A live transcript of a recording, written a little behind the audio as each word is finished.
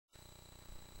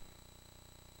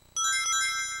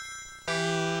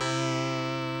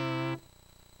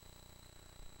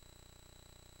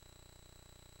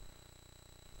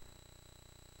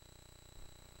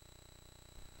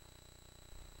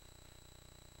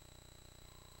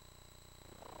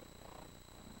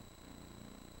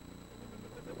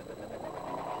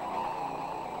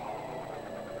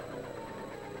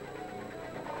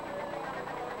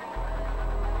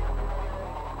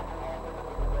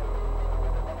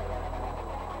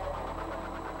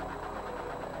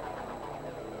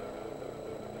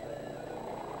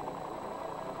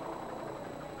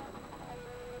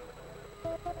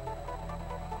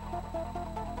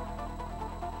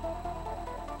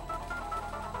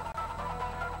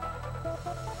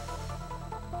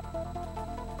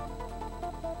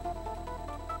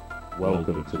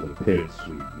Welcome to the pit,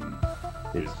 sweetie.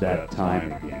 It's that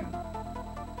time again.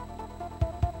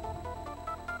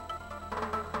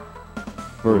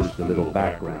 First, a little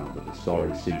background of the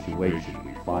sorry situation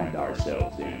we find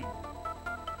ourselves in.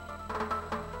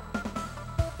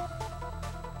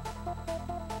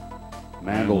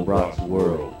 Mandlebrot's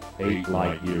world, 8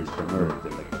 light years from Earth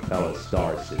in the Capella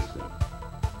star system.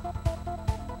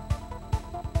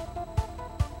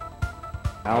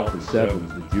 Alpha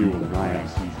 7's the jewel in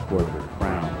IMC's corporate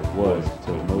crown, or was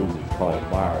until Moses caught a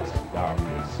virus and got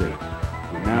real sick.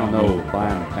 We now know that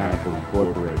Biomechanical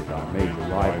Incorporated, our major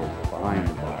rivals, are behind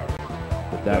the virus,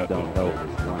 but that don't help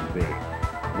us one bit.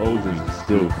 Moses is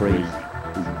still crazy.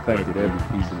 He's infected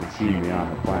every piece of machinery on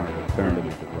the planet and turned them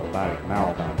into robotic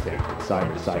malcontents with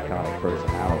cyber-psychotic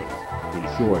personalities. In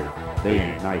short, they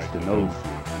ain't nice to know,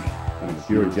 sweetie, and it's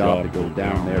your job to go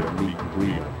down there and meet and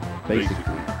greet them.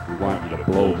 Basically, we want you to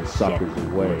blow the suckers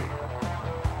away.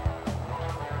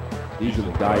 These are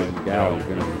the guys and gals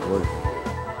you're going to be working with.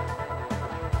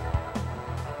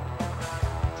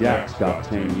 Jack's got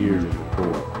 10 years in the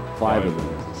Corps. 5 of them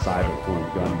is a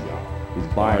cyberform gun job. His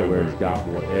Bioware's got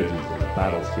more edges than a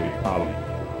Battlescape polygon.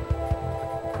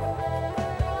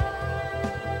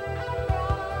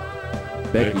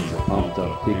 Becky's a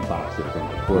pumped-up kickboxer from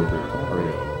the corporate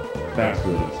barrio, faster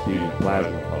than a speeding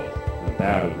plasma pulse, and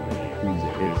badder than an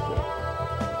Yakuza hipster.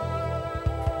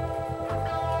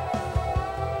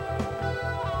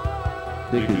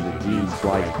 Dick is a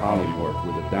gene-spliced polymorph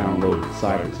with a downloaded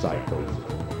cyber psychosis.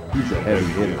 He's a heavy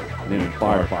hitter, and in a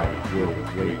firefighting drill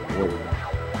with weight and work.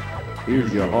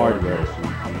 Here's your hardware,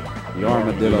 sweetie. The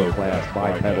Armadillo-class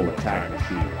bipedal attack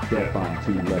machine with death on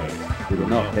 2 legs, with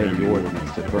enough heavy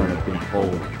ordnance to burn a big hole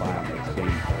in Biomex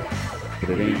gameplay. But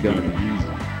it ain't gonna be easy.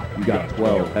 You got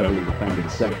 12 heavily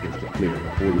defended sectors to clear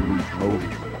before you reach Moses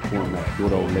and perform that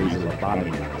good old laser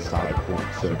lobotomy on the solid form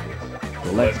surface.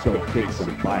 So let's go kick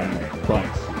some Biomex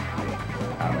butts, sweetie.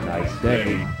 Have a nice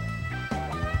day.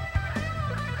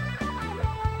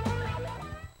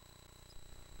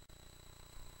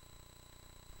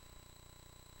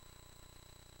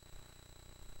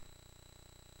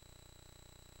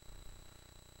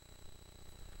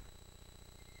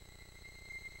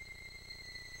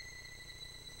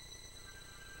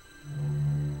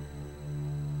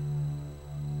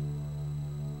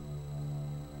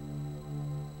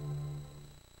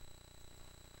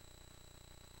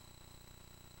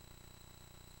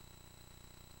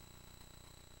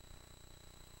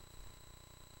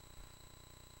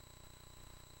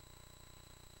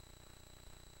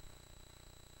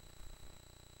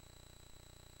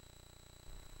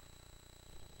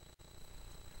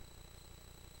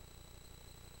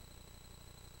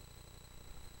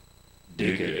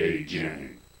 Dick and A.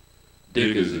 Jang.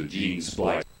 Dick is a gene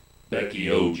splice. Becky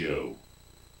Ojo.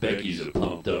 Becky's a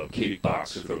pumped up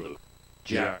kickboxer from the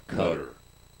Jack Cutter.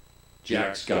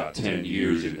 Jack's got 10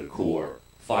 years in the Corps.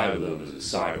 5 of them is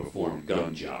a cyberform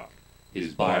gun jock.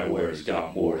 His Bioware's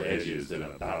got more edges than a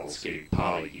Battlescape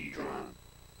polyhedron.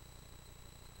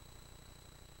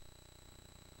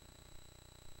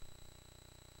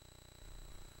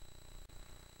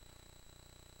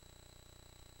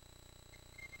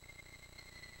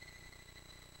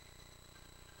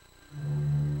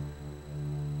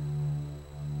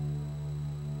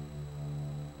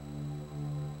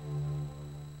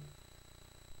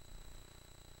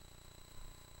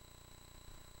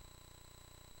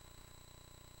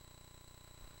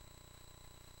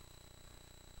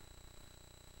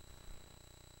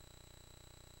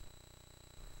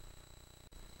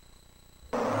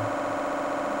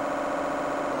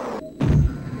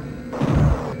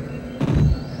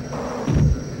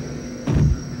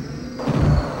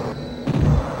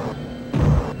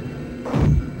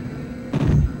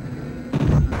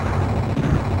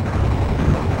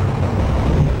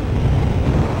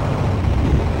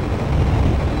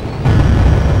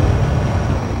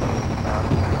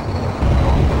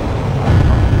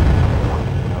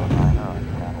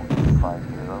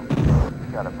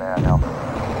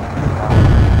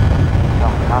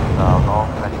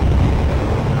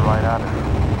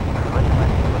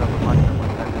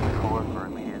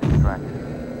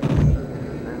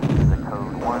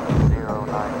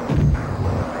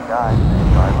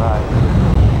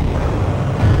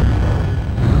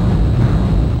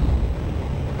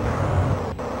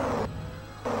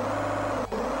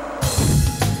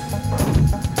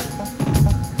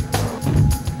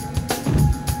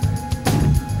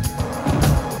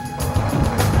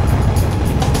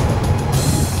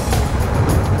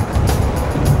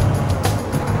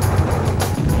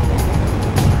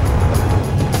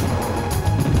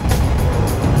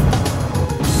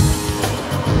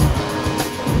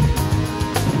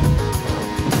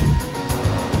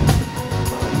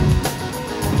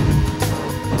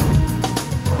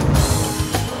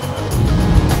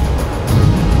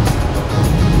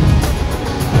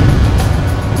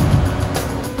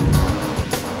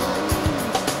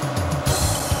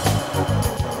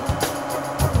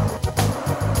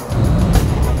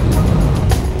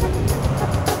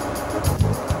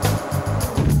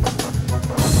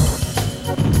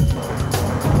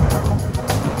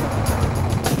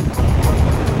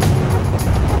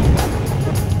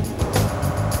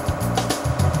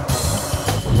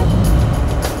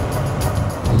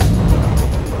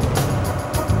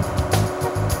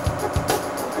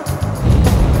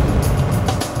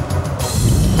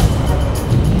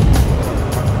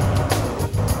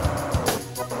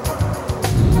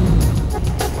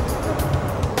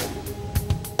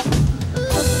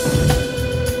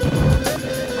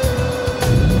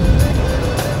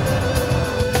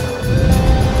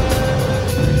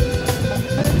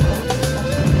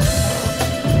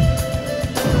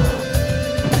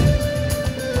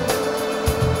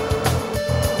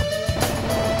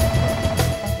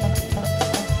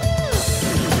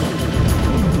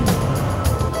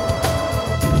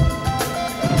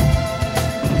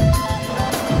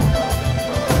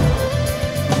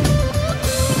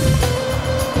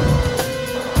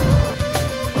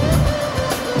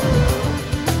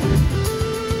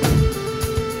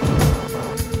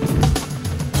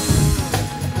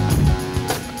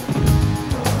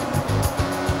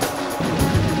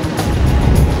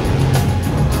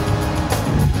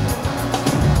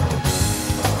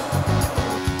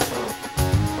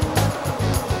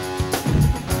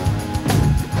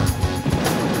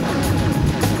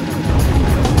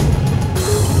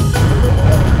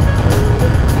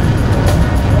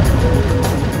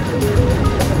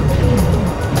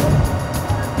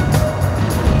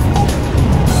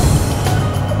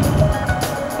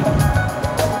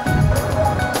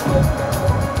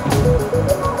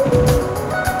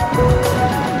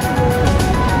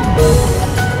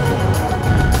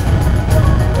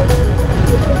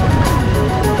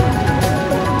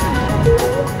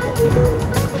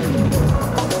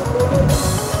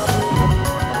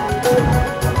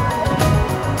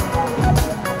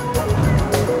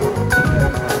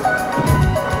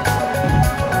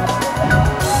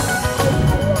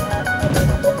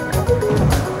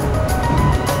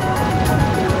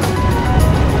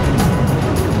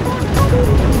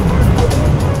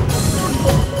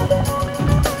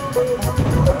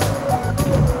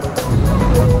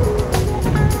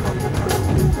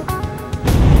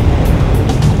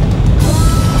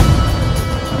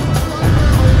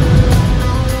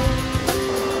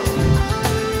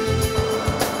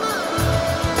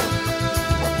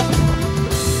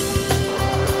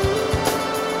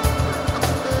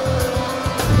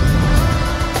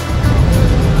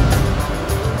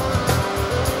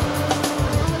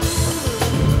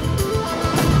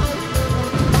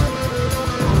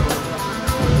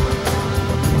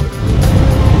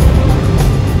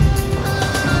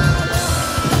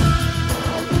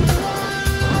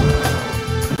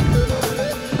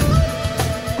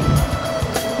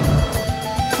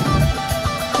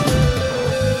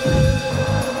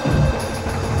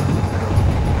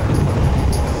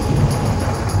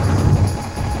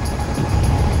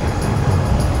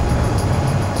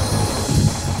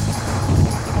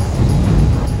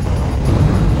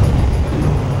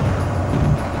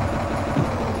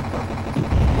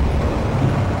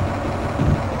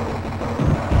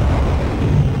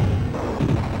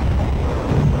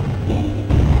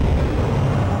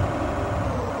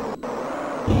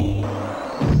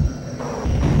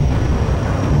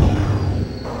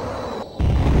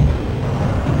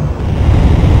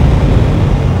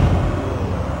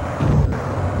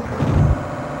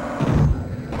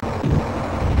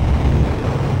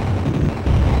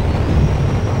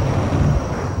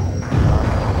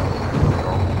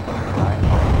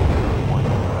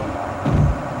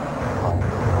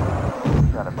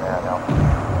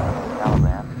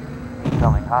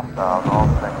 myself.